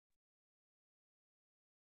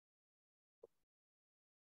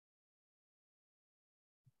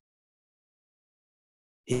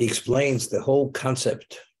he explains the whole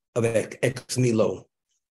concept of ex nihilo.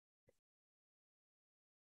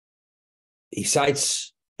 He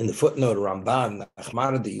cites in the footnote Ramban,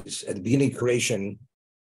 Nachmanides, at the beginning of creation,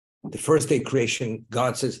 the first day of creation,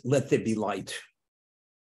 God says, let there be light.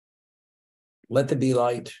 Let there be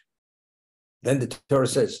light. Then the Torah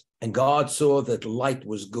says, and God saw that light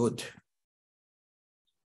was good.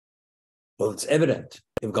 Well, it's evident.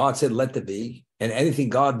 If God said, let there be, and anything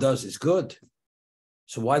God does is good.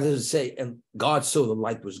 So why does it say, and God saw the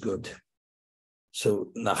light was good? So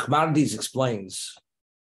Nachmanides explains,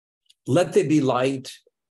 let there be light,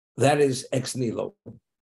 that is ex nihilo.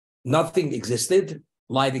 Nothing existed,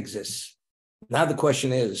 light exists. Now the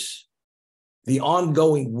question is, the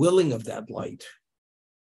ongoing willing of that light,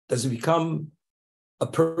 does it become a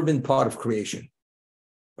permanent part of creation?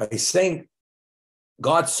 By saying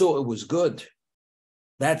God saw it was good,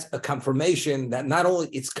 that's a confirmation that not only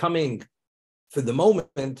it's coming for the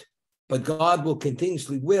moment, but God will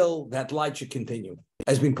continuously will that light should continue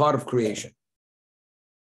as being part of creation.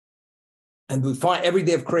 And we find every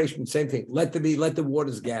day of creation, same thing. Let the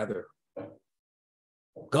waters gather.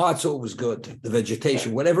 God saw it was good, the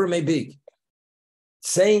vegetation, whatever it may be.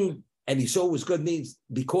 Saying, and he saw it was good means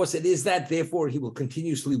because it is that, therefore he will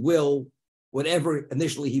continuously will whatever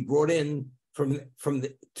initially he brought in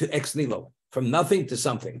to ex nihilo, from nothing to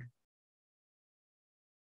something.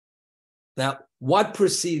 Now, what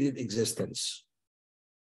preceded existence?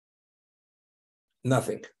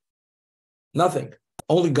 Nothing. Nothing.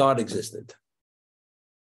 Only God existed.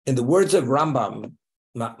 In the words of Rambam,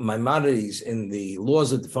 Maimonides, in the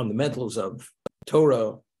laws of the fundamentals of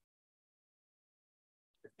Torah,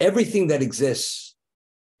 everything that exists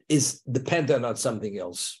is dependent on something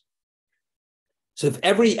else. So if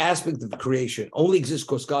every aspect of creation only exists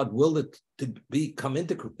because God willed it to come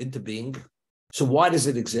into being, so why does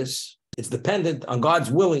it exist? It's dependent on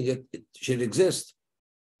God's willing it should exist.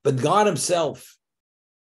 But God himself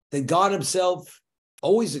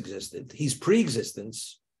always existed. He's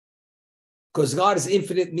pre-existence. Because God is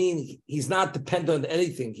infinite, meaning he's not dependent on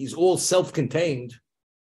anything. He's all self-contained.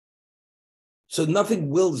 So nothing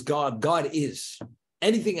wills God. God is.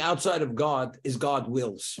 Anything outside of God is God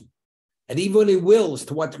wills. And even when he wills,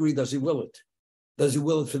 to what degree does he will it? Does he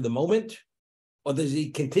will it for the moment? Or does he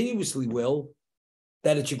continuously will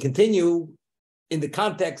that it should continue in the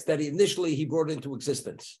context that he brought into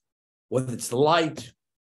existence? Whether it's the light,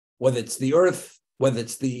 whether it's the earth, whether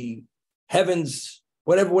it's the heavens,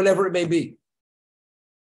 whatever it may be.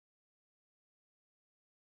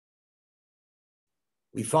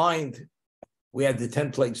 We had the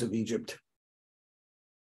 10 plagues of Egypt.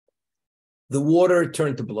 The water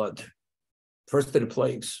turned to blood. First of the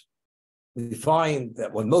plagues. We find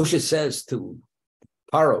that when Moshe says to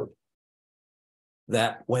Paro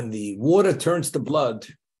that when the water turns to blood,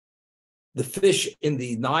 the fish in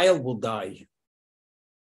the Nile will die.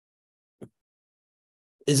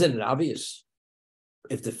 Isn't it obvious?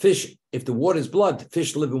 If the water is blood,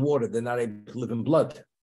 fish live in water, they're not able to live in blood.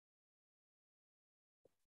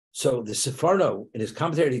 So the Sefarno, in his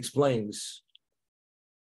commentary, explains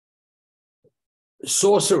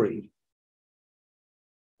sorcery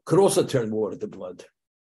could also turn water to blood.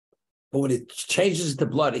 But when it changes to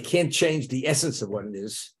blood, it can't change the essence of what it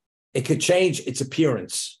is. It could change its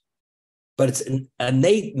appearance. But it's an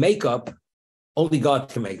innate makeup, only God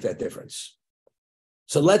can make that difference.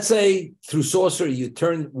 So let's say through sorcery, you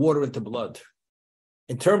turn water into blood.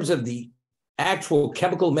 In terms of the actual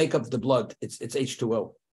chemical makeup of the blood, it's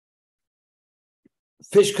H2O.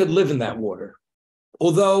 Fish could live in that water.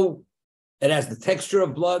 Although it has the texture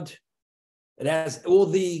of blood, it has all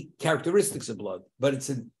the characteristics of blood, but it's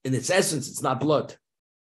in its essence, it's not blood.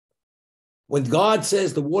 When God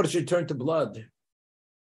says the water should turn to blood,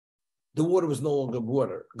 the water was no longer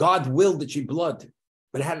water. God willed it should be blood.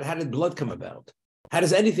 But how did blood come about? How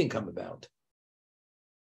does anything come about?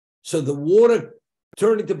 So the water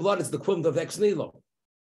turning to blood is the equivalent of ex nihilo.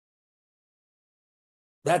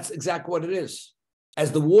 That's exactly what it is.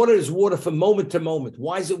 As the water is water from moment to moment.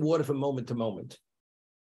 Why is it water from moment to moment?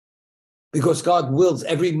 Because God wills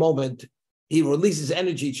every moment, he releases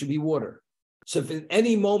energy, it should be water. So if in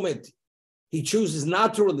any moment he chooses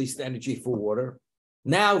not to release the energy for water,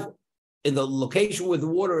 now in the location where the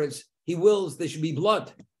water is, he wills there should be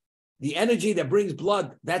blood. The energy that brings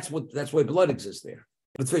blood, that's why blood exists there.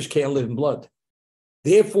 But fish can't live in blood.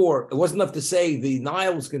 Therefore, it wasn't enough to say the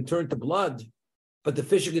Niles can turn to blood, but the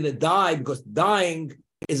fish are going to die because dying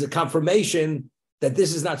is a confirmation that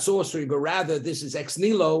this is not sorcery, but rather this is ex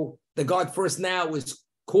nihilo, that God first now is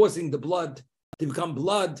causing the blood to become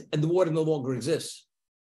blood and the water no longer exists.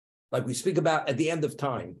 Like we speak about at the end of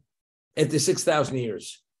time. after 6,000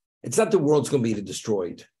 years. It's not the world's going to be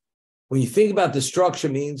destroyed. When you think about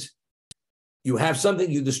destruction, means you have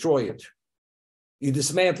something, you destroy it, you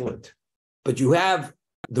dismantle it, but you have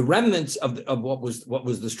the remnants of what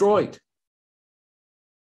was destroyed.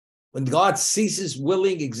 When God ceases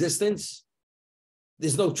willing existence,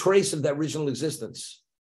 there's no trace of that original existence,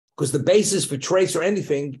 because the basis for trace or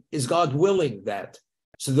anything is God willing that.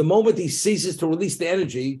 So the moment he ceases to release the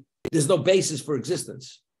energy, there's no basis for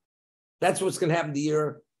existence. That's what's going to happen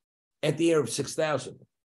at the year of 6,000.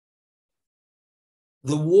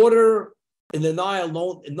 The water in the Nile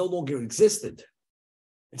no longer existed.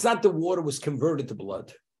 It's not the water was converted to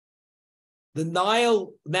blood. The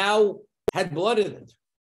Nile now had blood in it.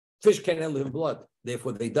 Fish cannot live in blood,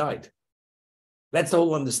 therefore they died. That's the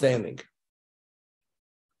whole understanding.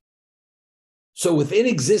 So within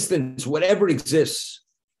existence, whatever exists,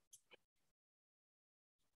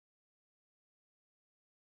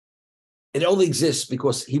 it only exists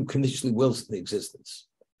because he conditionally wills the existence.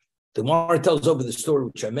 The Gemara tells over the story,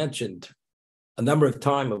 which I mentioned a number of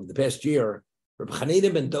times over the past year, Rabbi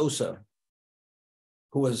Hanina ben Dosa,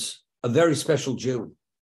 who was a very special Jew.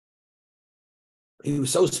 He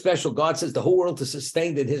was so special, God says the whole world is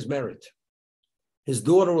sustained in his merit. His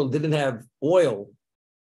daughter didn't have oil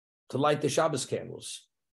to light the Shabbos candles,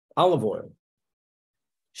 olive oil.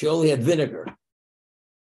 She only had vinegar.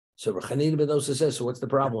 So Rabbi Hanina ben Dosa says, so what's the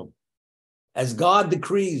problem? As God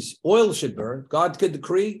decrees oil should burn, God could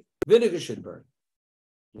decree vinegar should burn.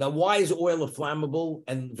 Now, why is oil flammable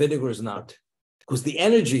and vinegar is not? Because the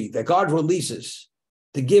energy that God releases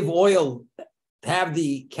to give oil to have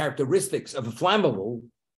the characteristics of a flammable,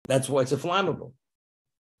 that's why it's a flammable.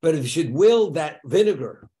 But if you should will that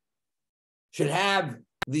vinegar should have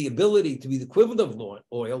the ability to be the equivalent of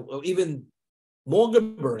oil, or even longer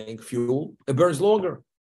burning fuel, it burns longer.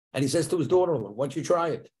 And he says to his daughter-in-law, why don't you try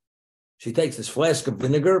it? She takes this flask of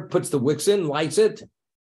vinegar, puts the wicks in, lights it,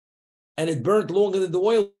 and it burnt longer than the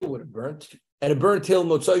oil would have burnt. And it burned till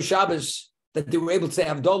Motzoi Shabbos that they were able to say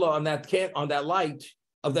Havdalah on that light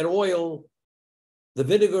of that oil, the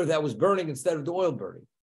vinegar that was burning instead of the oil burning.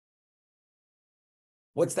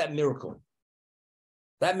 What's that miracle?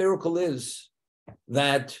 That miracle is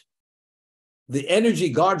that the energy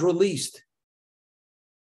God released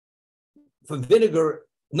for vinegar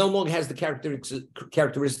no longer has the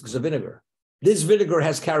characteristics of vinegar. This vinegar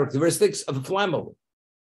has characteristics of a flammable.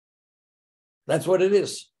 That's what it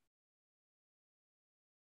is.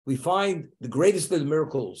 We find the greatest of the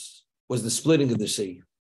miracles was the splitting of the sea.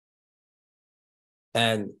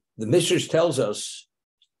 And the Minchas tells us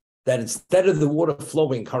that instead of the water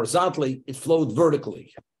flowing horizontally, it flowed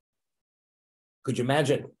vertically. Could you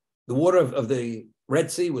imagine? The water of the Red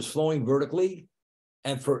Sea was flowing vertically,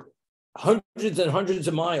 and for hundreds and hundreds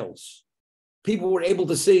of miles, people were able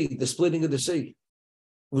to see the splitting of the sea.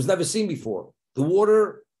 It was never seen before. The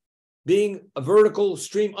water being a vertical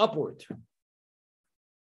stream upward.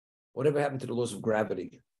 Whatever happened to the laws of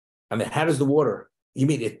gravity? I mean, how does the water, you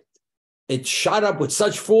mean it shot up with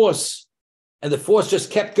such force, and the force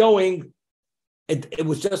just kept going. It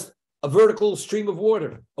was just a vertical stream of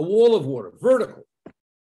water, a wall of water, vertical.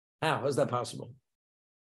 How is that possible?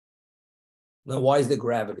 Now, why is there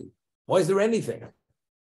gravity? Why is there anything?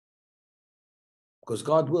 Because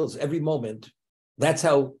God wills every moment. That's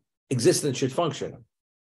how existence should function.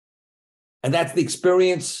 And that's the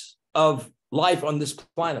experience of life on this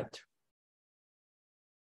planet.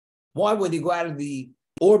 Why, when you go out of the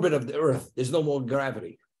orbit of the Earth, there's no more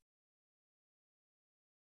gravity?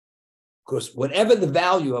 Because whatever the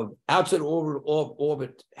value of outside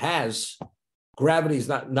orbit has, gravity is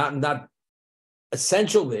not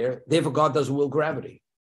essential there. Therefore, God doesn't will gravity.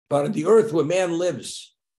 But on the Earth, where man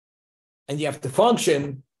lives, and you have to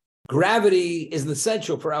function, gravity is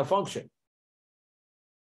essential for our function.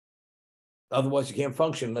 Otherwise, you can't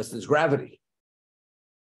function unless there's gravity.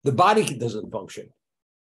 The body doesn't function.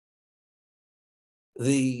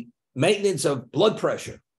 The maintenance of blood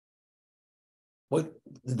pressure,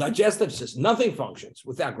 the digestive system, nothing functions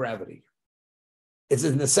without gravity. It's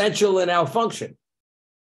an essential in our function.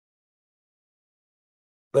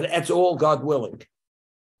 But that's all God willing.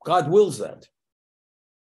 God wills that.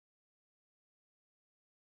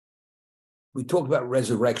 We talk about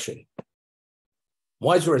resurrection.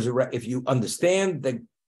 Why is resurrection? If you understand that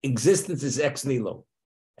existence is ex nihilo,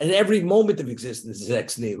 and every moment of existence is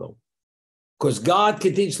ex nihilo, because God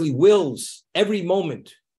continuously wills every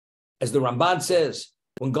moment. As the Ramban says,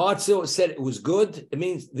 when God said it was good, it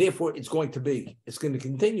means therefore it's going to be. It's going to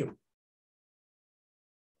continue.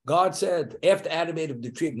 God said after Adam ate of the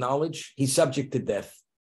tree of knowledge, he's subject to death.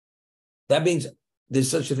 That means there's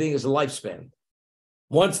such a thing as a lifespan.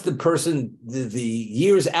 Once the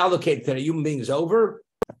years allocated to a human being is over,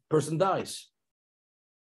 the person dies.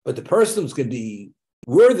 But the person who's going to be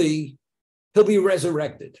worthy, he'll be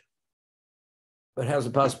resurrected. But how's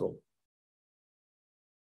it possible?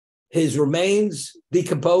 His remains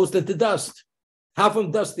decomposed into dust. How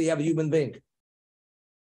from dust do you have a human being?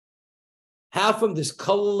 How from this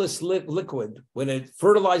colorless liquid, when it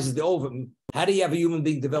fertilizes the ovum, how do you have a human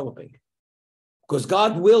being developing? Because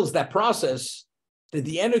God wills that process, that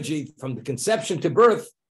the energy from the conception to birth,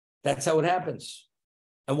 that's how it happens.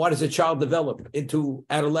 And why does a child develop into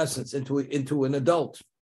adolescence, into an adult,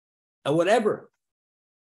 and whatever?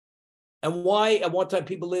 And why at one time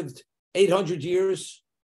people lived 800 years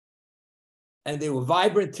and they were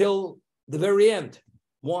vibrant till the very end?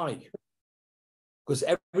 Why? Because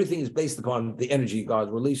everything is based upon the energy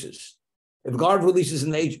God releases. If God releases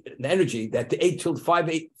an energy that the age of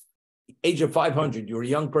 500, you're a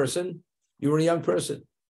young person, you're a young person.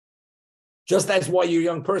 Just that's why you're a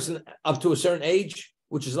young person up to a certain age,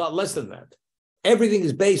 which is a lot less than that. Everything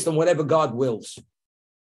is based on whatever God wills.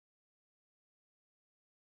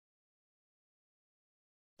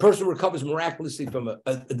 Person recovers miraculously from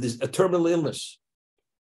a terminal illness.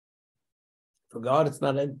 For God, it's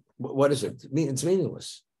not. What is it? It's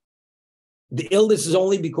meaningless. The illness is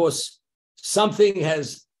only because something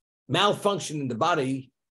has malfunctioned in the body,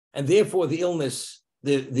 and therefore the illness,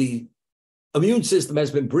 the immune system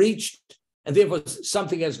has been breached, and therefore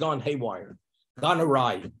something has gone haywire, gone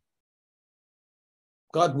awry.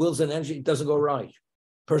 God wills an energy, it doesn't go awry.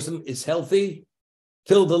 Person is healthy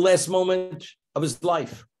till the last moment of his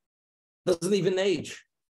life. Doesn't even age.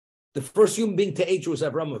 The first human being to age was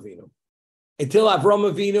Avraham Avinu. Until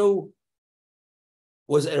Avraham Avinu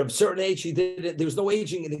was at a certain age, there was no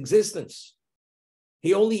aging in existence.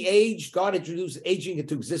 He only aged, God introduced aging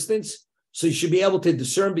into existence, so you should be able to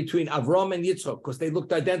discern between Avraham and Yitzchak, because they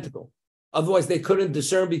looked identical. Otherwise, they couldn't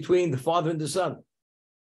discern between the father and the son.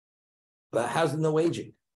 But how's there no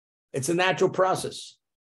aging? It's a natural process.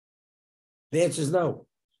 The answer is no.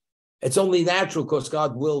 It's only natural because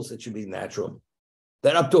God wills it should be natural.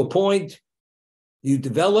 That up to a point, you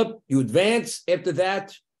develop, you advance. After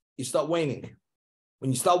that, you start waning.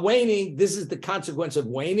 When you start waning, this is the consequence of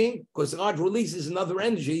waning, because God releases another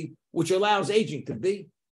energy which allows aging to be.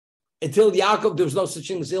 Until Yaakov, there was no such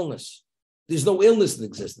thing as illness. There's no illness in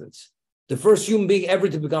existence. The first human being ever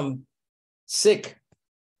to become sick,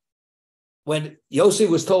 when Yosef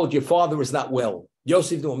was told, your father is not well,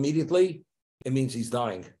 Yosef knew immediately, it means he's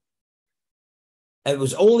dying. And it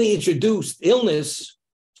was only introduced illness,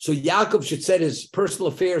 so Yaakov should set his personal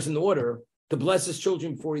affairs in order to bless his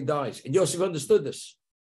children before he dies. And Yosef understood this.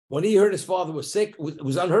 When he heard his father was sick, it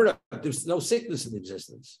was unheard of. There was no sickness in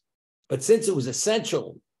existence. But since it was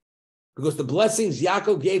essential, because the blessings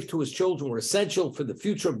Yaakov gave to his children were essential for the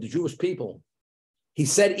future of the Jewish people, he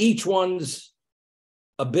set each one's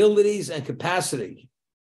abilities and capacity,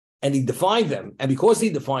 and he defined them. And because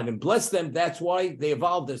he defined them, blessed them, that's why they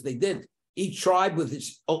evolved as they did. Each tribe with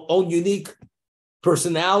its own unique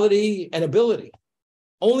personality and ability,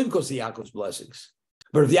 only because of Yaakov's blessings.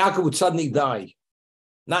 But if Yaakov would suddenly die,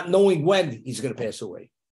 not knowing when he's going to pass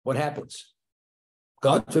away, what happens?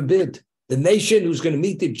 God forbid. The nation who's going to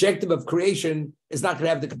meet the objective of creation is not going to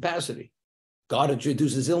have the capacity. God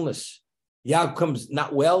introduces illness. Yaakov comes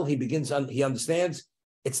not well. He understands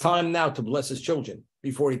it's time now to bless his children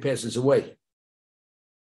before he passes away.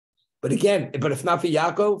 But again, if not for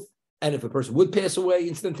Yaakov, and if a person would pass away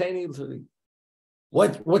instantaneously,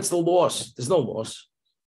 what's the loss? There's no loss.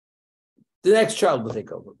 The next child will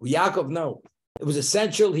take over. Yaakov, no. It was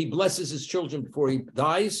essential. He blesses his children before he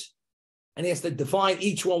dies, and he has to define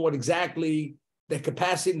each one what exactly their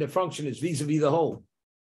capacity and their function is vis-a-vis the whole.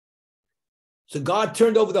 So God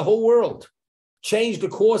turned over the whole world, changed the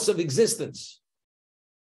course of existence.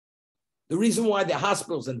 The reason why there are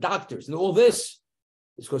hospitals and doctors and all this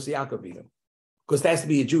is because of Yaakov Avinu. Because there has to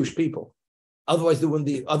be a Jewish people. Otherwise, there wouldn't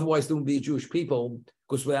be a Jewish people,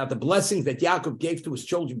 because without the blessings that Yaakov gave to his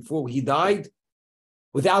children before he died,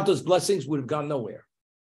 without those blessings, would have gone nowhere.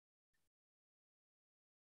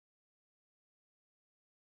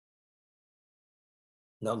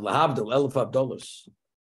 Now, lahavdil, elef abdolos.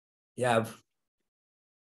 You have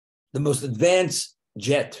the most advanced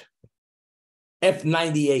jet,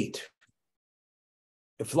 F-98.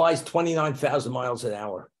 It flies 29,000 miles an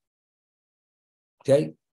hour.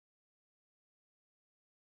 Okay?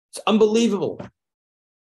 It's unbelievable.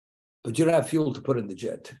 But you don't have fuel to put in the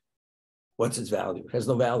jet. What's its value? It has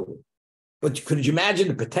no value. But could you imagine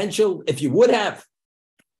the potential if you would have?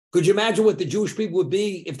 Could you imagine what the Jewish people would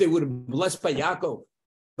be if they would have been blessed by Yaakov?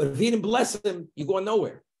 But if he didn't bless them, you're going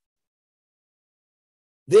nowhere.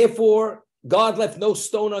 Therefore, God left no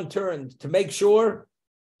stone unturned to make sure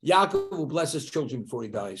Yaakov will bless his children before he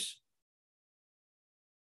dies.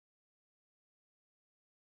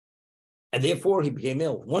 And therefore, he became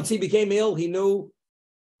ill. Once he became ill, he knew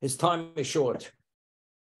his time is short.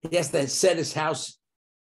 He has to set his house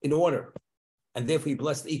in order. And therefore, he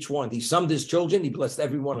blessed each one. He summed his children. He blessed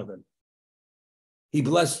every one of them. He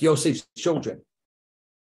blessed Yosef's children.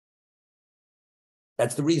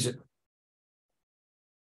 That's the reason.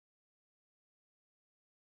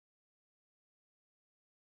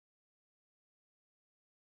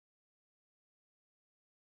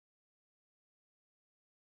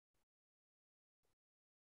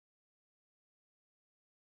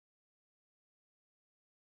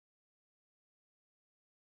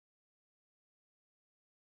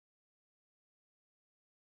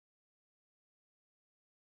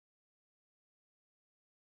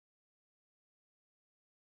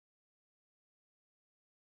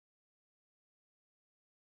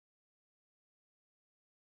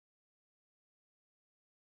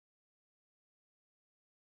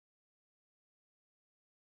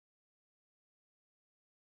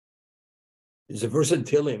 There's a verse in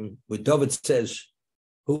Tehillim where David says,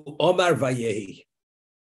 "Hu Omar Vayehi."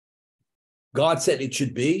 God said it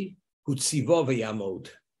should be, "Hu Tziva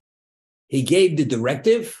Vayamod." He gave the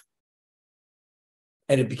directive,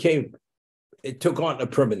 and it took on a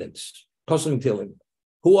permanence. Pasuk in Tehillim,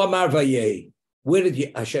 "Hu Omar Vayehi." Where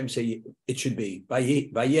did Hashem say it should be?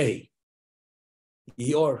 Vayehi.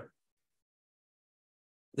 Yor.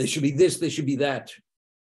 There should be this. There should be that.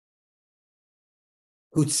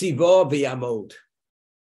 Hutziva v'yamod.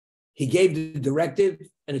 He gave the directive,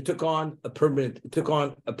 and it took on a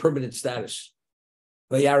permanent status.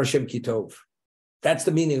 Vayarashem kitov. That's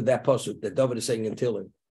the meaning of that pasuk that David is saying in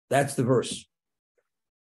Tehillim. That's the verse.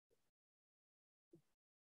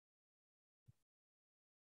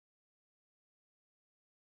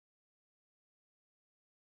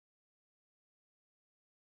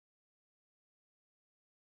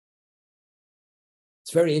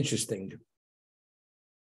 It's very interesting.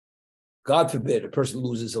 God forbid a person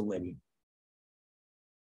loses a limb.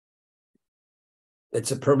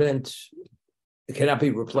 It's a permanent, it cannot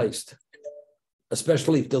be replaced,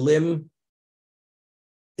 especially if the limb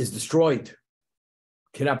is destroyed,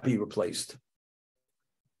 cannot be replaced.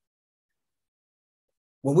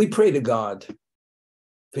 When we pray to God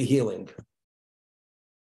for healing,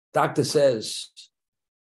 doctor says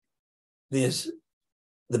there's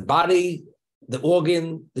the body, the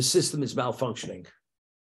organ, the system is malfunctioning.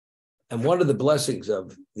 And one of the blessings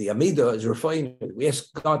of the Amidah is refining. We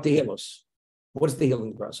ask God to heal us. What's the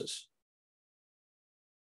healing process?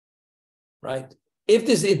 Right? If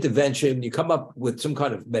there's intervention, you come up with some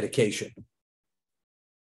kind of medication,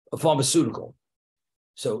 a pharmaceutical.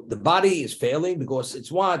 So the body is failing because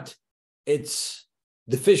it's what? It's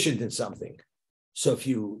deficient in something. So if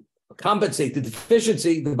you compensate the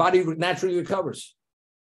deficiency, the body naturally recovers.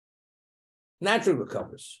 Naturally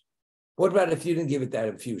recovers. What about if you didn't give it that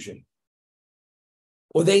infusion?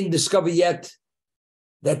 Or they didn't discover yet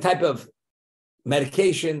that type of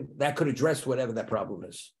medication that could address whatever that problem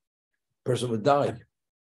is. Person would die.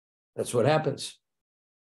 That's what happens.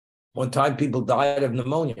 One time people died of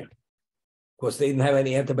pneumonia. Of course, they didn't have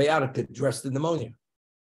any antibiotic to address the pneumonia.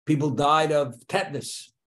 People died of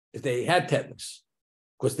tetanus if they had tetanus.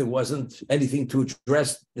 Of course, there wasn't anything to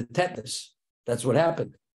address the tetanus. That's what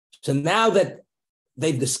happened. So now that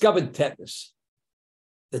they've discovered tetanus,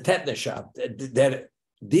 the tetanus shot that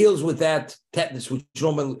deals with that tetanus, which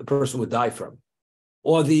normally a person would die from,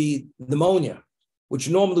 or the pneumonia, which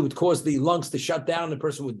normally would cause the lungs to shut down, and the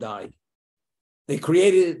person would die. They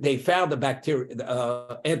found the bacteria,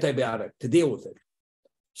 antibiotic to deal with it.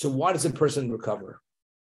 So why does a person recover?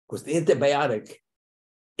 Because the antibiotic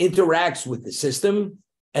interacts with the system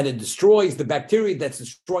and it destroys the bacteria that's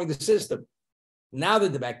destroying the system. Now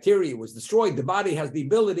that the bacteria was destroyed, the body has the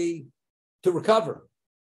ability to recover.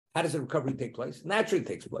 How does the recovery take place? Naturally, it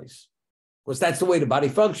takes place. Because that's the way the body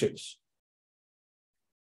functions.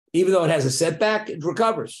 Even though it has a setback, it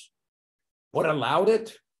recovers. What allowed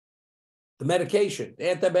it? The medication, the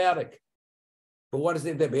antibiotic. But what does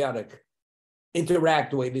the antibiotic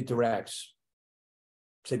interact the way it interacts?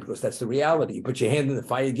 Say, because that's the reality. You put your hand in the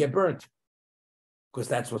fire, you get burnt. Because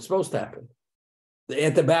that's what's supposed to happen. The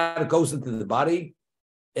antibiotic goes into the body,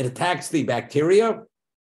 it attacks the bacteria,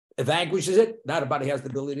 it vanquishes it. Now the body has the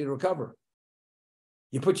ability to recover.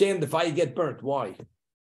 You put your hand in the fire, you get burnt. Why?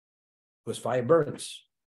 Because fire burns.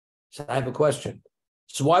 So I have a question.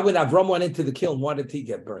 So why when Avram went into the kiln, why did he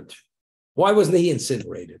get burnt? Why wasn't he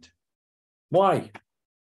incinerated? Why?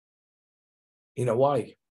 You know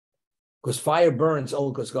why? Because fire burns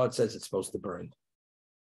only because God says it's supposed to burn.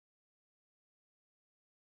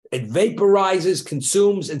 It vaporizes,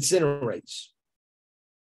 consumes, incinerates.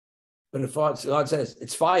 But if God says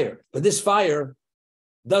it's fire, but this fire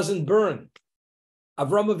doesn't burn.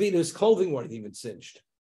 Avram Avinu's clothing weren't even singed.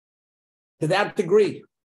 To that degree,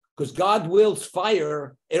 because God wills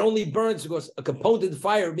fire, it only burns because a component of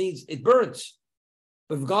fire means it burns.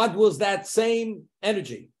 But if God wills that same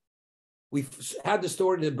energy, we've had the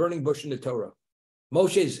story of the burning bush in the Torah.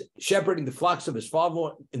 Moshe is shepherding the flocks of his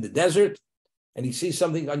father in the desert, and he sees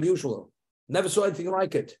something unusual. Never saw anything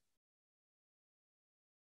like it.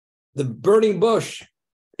 The burning bush,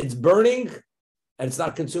 it's burning, and it's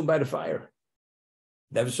not consumed by the fire.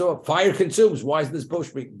 Never saw it. Fire consumes. Why is this bush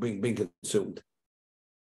being consumed?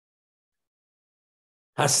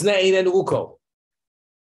 Hasnein and uko.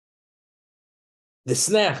 The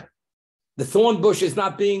sneh, the thorn bush is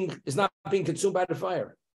not being consumed by the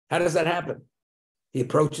fire. How does that happen? He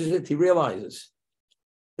approaches it. He realizes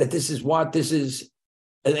that this is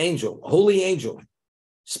an angel, a holy angel,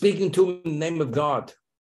 speaking to him in the name of God.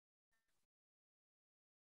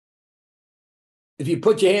 If you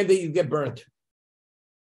put your hand there, you get burnt.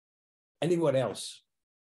 Anyone else.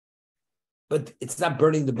 But it's not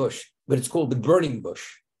burning the bush, but it's called the burning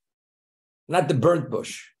bush. Not the burnt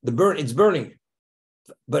bush. It's burning.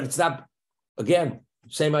 But it's not, again,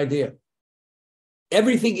 same idea.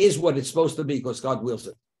 Everything is what it's supposed to be because God wills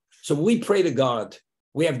it. So when we pray to God,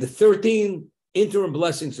 we have the 13 interim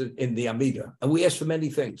blessings in the Amidah, and we ask for many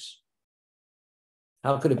things.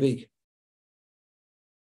 How could it be?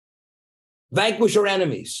 Vanquish our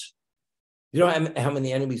enemies. You know how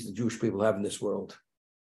many enemies the Jewish people have in this world?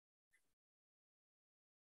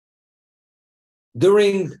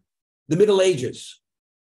 During the Middle Ages,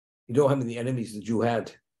 you know how many enemies the Jew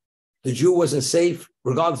had? The Jew wasn't safe,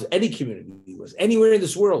 regardless of any community he was, anywhere in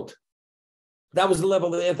this world. That was the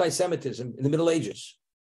level of anti-Semitism in the Middle Ages.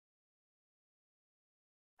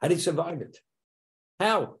 How did he survive it?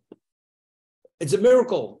 How? It's a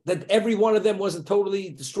miracle that every one of them wasn't totally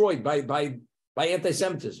destroyed by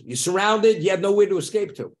anti-Semitism. You're surrounded, you had nowhere to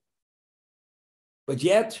escape to. But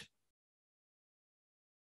yet,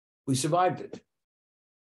 we survived it.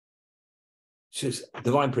 It's just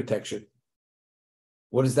divine protection.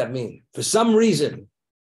 What does that mean? For some reason,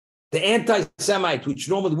 the anti-Semite, which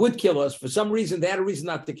normally would kill us, for some reason, they had a reason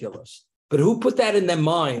not to kill us. But who put that in their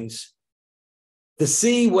minds to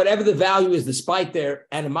see whatever the value is, despite their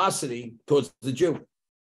animosity towards the Jew?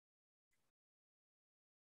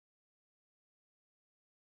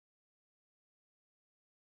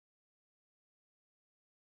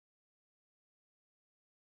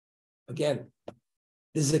 Again,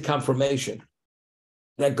 this is a confirmation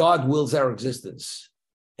that God wills our existence.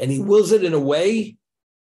 And he wills it in a way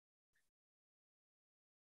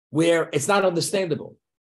where it's not understandable.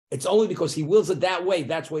 It's only because he wills it that way.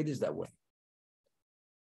 That's why it is that way.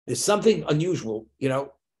 There's something unusual,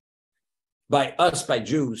 by us, by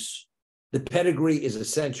Jews, the pedigree is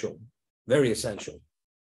essential, very essential.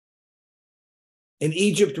 In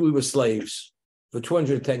Egypt, we were slaves for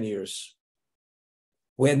 210 years.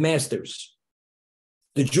 We had masters.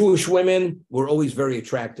 The Jewish women were always very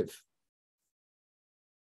attractive.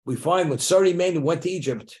 We find when Sari Menu went to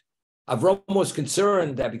Egypt, Avram was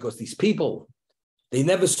concerned that because these people, they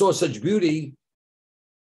never saw such beauty,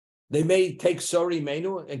 they may take Sari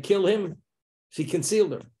Menu and kill him. So he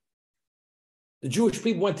concealed her. The Jewish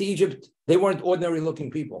people went to Egypt. They weren't ordinary looking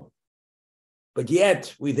people. But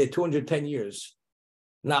yet, we did 210 years.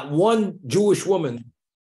 Not one Jewish woman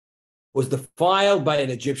was defiled by an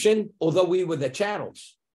Egyptian, although we were their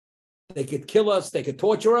channels. They could kill us, they could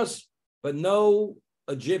torture us, but no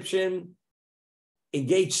Egyptian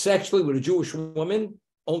engaged sexually with a Jewish woman.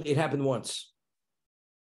 Only it happened once.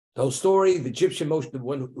 The whole story, the Egyptian Moshe, the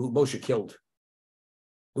one who Moshe killed.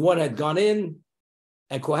 The one had gone in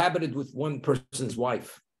and cohabited with one person's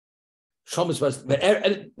wife.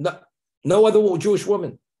 But no other Jewish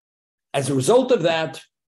woman. As a result of that,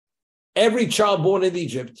 every child born in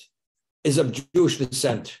Egypt is of Jewish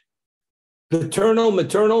descent. Paternal,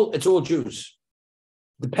 maternal, it's all Jews.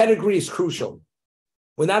 The pedigree is crucial.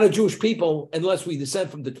 We're not a Jewish people unless we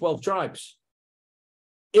descend from the 12 tribes.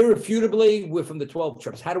 Irrefutably, we're from the 12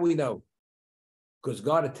 tribes. How do we know? Because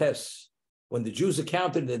God attests, when the Jews are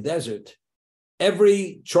counted in the desert,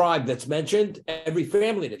 every tribe that's mentioned, every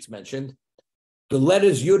family that's mentioned, the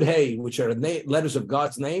letters Yud Hey, which are letters of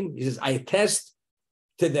God's name, he says, I attest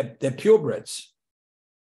to their purebreds.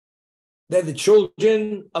 They're the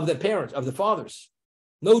children of their parents, of the fathers.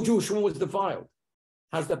 No Jewish woman was defiled.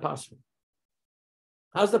 How's that possible?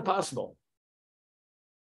 How's that possible?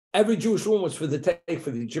 Every Jewish woman was for the take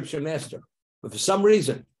for the Egyptian master. But for some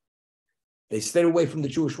reason, they stayed away from the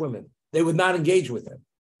Jewish women. They would not engage with them.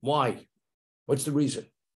 Why? What's the reason?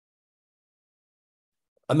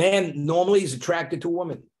 A man normally is attracted to a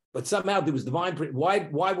woman, but somehow there was divine.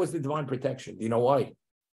 Why was there divine protection? Do you know why?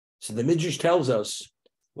 So the Midrash tells us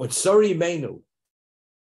when Sarah Imeinu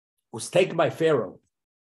was taken by Pharaoh,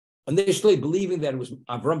 initially believing that it was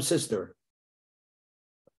Avram's sister,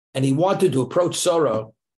 and he wanted to approach Sarah,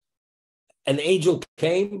 an angel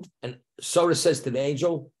came, and Sarah says to the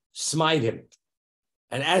angel, smite him.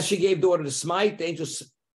 And as she gave the order to smite, the angel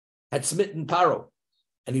had smitten Paro,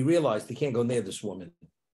 and he realized he can't go near this woman.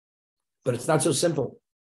 But it's not so simple.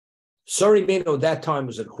 Sarah Imeinu at that time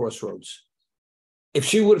was at a crossroads. If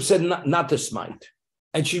she would have said not to smite,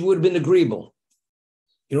 and she would have been agreeable,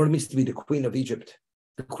 you know what it means to be the queen of Egypt?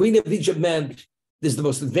 The queen of Egypt meant there's the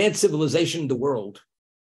most advanced civilization in the world,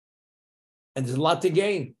 and there's a lot to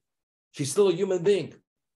gain. She's still a human being.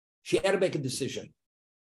 She had to make a decision.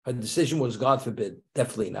 Her decision was, God forbid,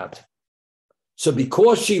 definitely not. So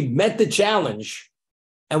because she met the challenge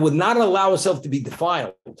and would not allow herself to be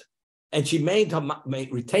defiled, and she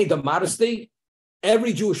retained her modesty,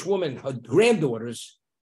 every Jewish woman, her granddaughters,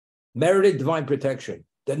 merited divine protection.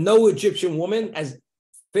 That no Egyptian woman, as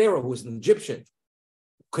Pharaoh, who was an Egyptian,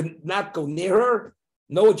 could not go near her.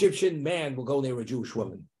 No Egyptian man will go near a Jewish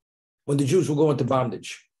woman when the Jews will go into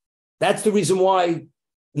bondage. That's the reason why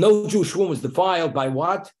no Jewish woman was defiled by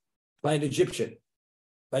what? By an Egyptian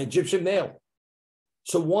male.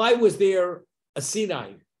 So why was there a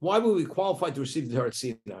Sinai? Why were we qualified to receive the Torah at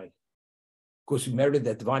Sinai? Because we merited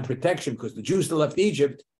that divine protection, because the Jews that left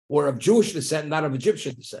Egypt were of Jewish descent, not of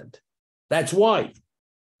Egyptian descent. That's why.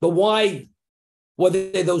 But why were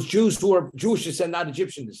they those Jews who were Jewish descent, not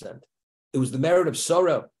Egyptian descent? It was the merit of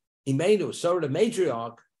Sarah Imeinu, Sarah the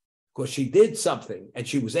matriarch, because she did something and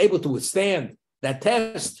she was able to withstand that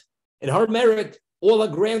test. In her merit, all her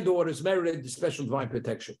granddaughters merited the special divine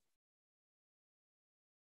protection.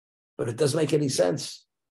 But it doesn't make any sense.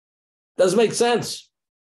 It doesn't make sense.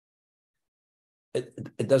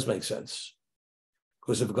 It does make sense.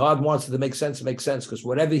 Because if God wants it to make sense, it makes sense. Because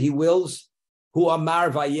whatever he wills, hu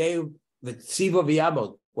amar vayehu v'tziva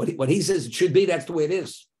v'yamod. What he says it should be, that's the way it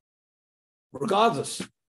is. Regardless.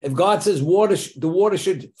 If God says the water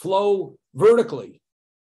should flow vertically,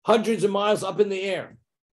 hundreds of miles up in the air,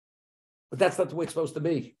 but that's not the way it's supposed to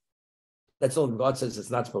be. That's all God says it's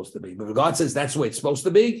not supposed to be. But if God says that's the way it's supposed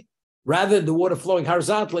to be, rather than the water flowing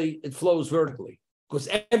horizontally, it flows vertically. Because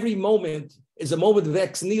every moment is a moment of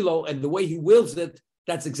ex nihilo, and the way he wills it,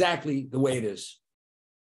 that's exactly the way it is.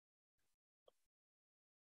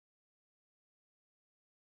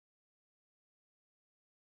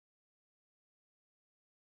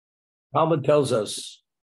 Talmud tells us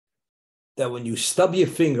that when you stub your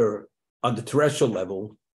finger on the terrestrial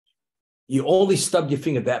level, you only stub your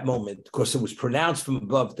finger at that moment because it was pronounced from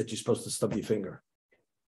above that you're supposed to stub your finger.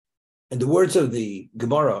 In the words of the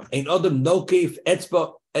Gemara, "Ein adam nokif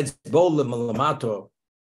etzbo lemalamato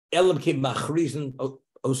elam ki machrizin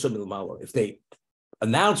oso milmalo." If they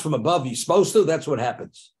announce from above you're supposed to, that's what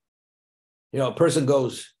happens. You know, a person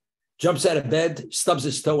jumps out of bed, stubs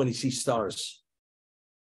his toe, and he sees stars.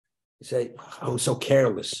 You say, "Oh, so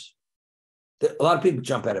careless." A lot of people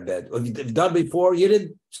jump out of bed. If you've done it before, you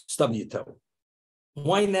didn't stub your toe.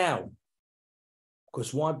 Why now?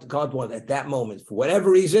 Because God wanted at that moment, for whatever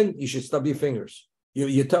reason, you should stub your fingers,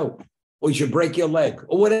 your toe, or you should break your leg,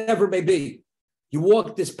 or whatever it may be. You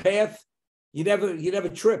walk this path, you never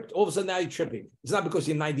tripped. All of a sudden now you're tripping. It's not because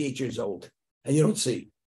you're 98 years old and you don't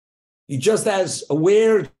see. You're just as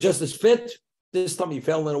aware, just as fit. This time you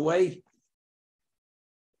fell in a way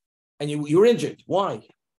and you're injured. Why?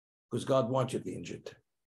 Because God wants you to be injured.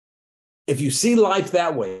 If you see life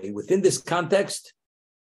that way, within this context,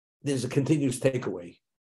 there's a continuous takeaway.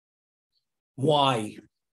 Why?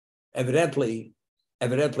 Evidently,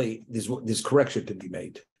 there's correction to be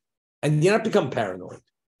made. And you not become paranoid.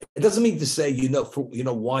 It doesn't mean to say you know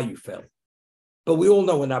why you fell. But we all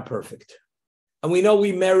know we're not perfect. And we know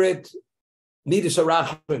we merit midas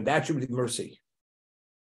harachmim, the attribute of mercy.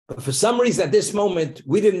 But for some reason at this moment,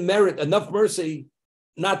 we didn't merit enough mercy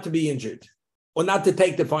not to be injured or not to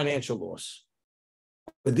take the financial loss.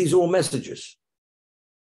 But these are all messages.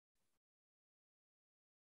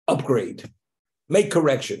 Upgrade, make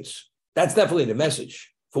corrections. That's definitely the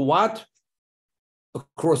message. For what?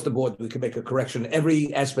 Across the board, we can make a correction in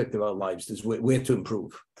every aspect of our lives. There's where to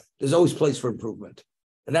improve. There's always place for improvement.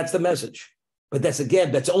 And that's the message. But that's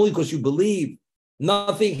only because you believe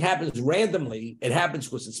nothing happens randomly. It happens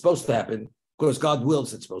because it's supposed to happen, because God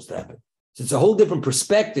wills it's supposed to happen. So it's a whole different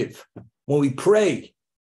perspective when we pray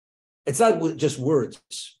It's not just words.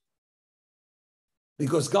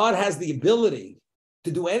 Because God has the ability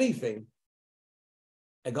to do anything,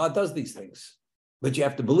 and God does these things. But you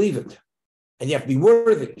have to believe it, and you have to be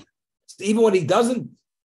worthy. So even when he doesn't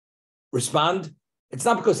respond, it's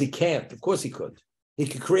not because he can't. Of course he could. He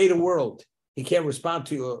could create a world. He can't respond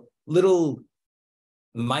to a little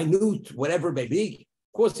minute, whatever it may be.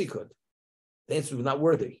 Of course he could. The answer was not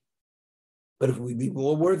worthy. But if we'd be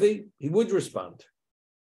more worthy, he would respond.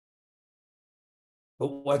 But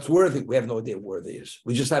what's worthy, we have no idea what worthy is.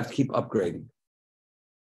 We just have to keep upgrading.